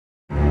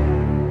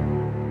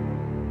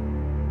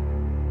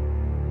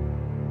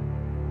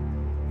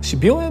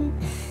Шибил е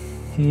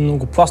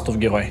многопластов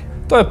герой.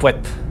 Той е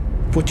поет,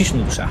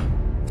 поетична душа.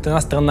 От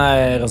една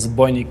страна е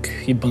разбойник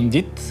и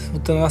бандит,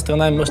 от една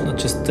страна е мъж на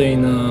честта и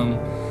на...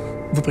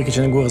 въпреки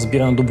че не го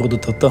разбира, на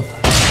добродетелта.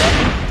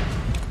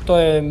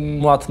 Той е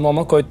млад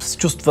мома, който се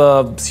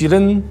чувства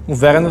силен,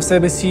 уверен в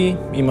себе си,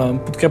 има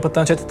подкрепата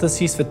на четата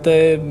си и света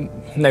е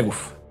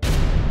негов.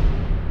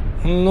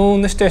 Но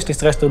не ще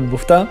среща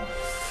любовта,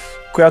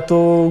 която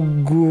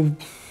го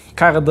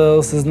кара да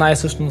осъзнае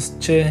всъщност,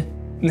 че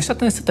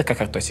нещата не са така,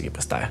 както той си ги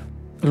представя.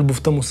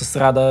 Любовта му с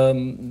Рада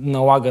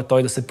налага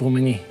той да се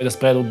промени, да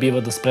спре да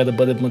убива, да спре да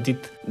бъде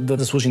бандит, да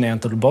заслужи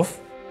нейната любов.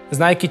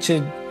 Знайки,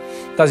 че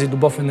тази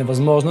любов е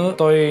невъзможна,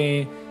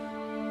 той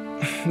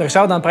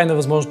решава да направи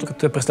невъзможното,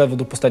 като я преследва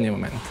до последния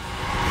момент.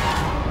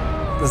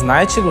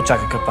 Знае, че го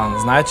чака капан,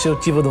 знае, че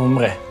отива да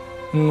умре,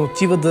 но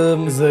отива да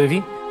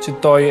заяви, че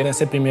той не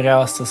се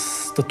примирява с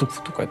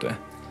статуквото, което е.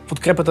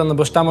 Подкрепата на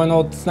баща му е едно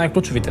от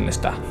най-ключовите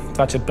неща.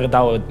 Това, че е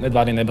предал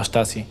едва ли не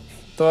баща си.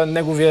 Той е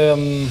неговия,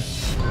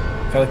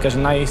 как да кажа,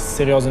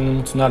 най-сериозен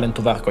емоционален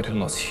товар, който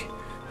носи.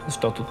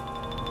 Защото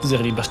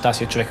заради баща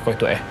си е човек,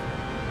 който е.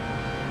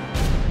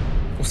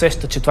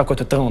 Усеща, че това,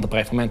 което е тръгнал да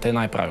прави в момента, е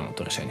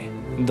най-правилното решение.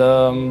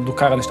 Да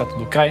докара нещата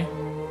до край,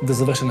 да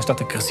завърши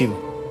нещата красиво.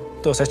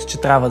 Той усеща,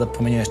 че трябва да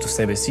промени нещо в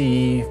себе си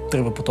и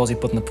тръгва по този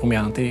път на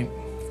промяната и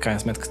в крайна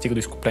сметка стига до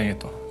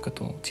изкуплението,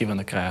 като отива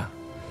накрая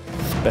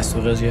без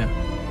оръжие,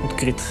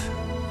 открит,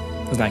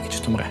 знайки, че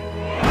ще умре.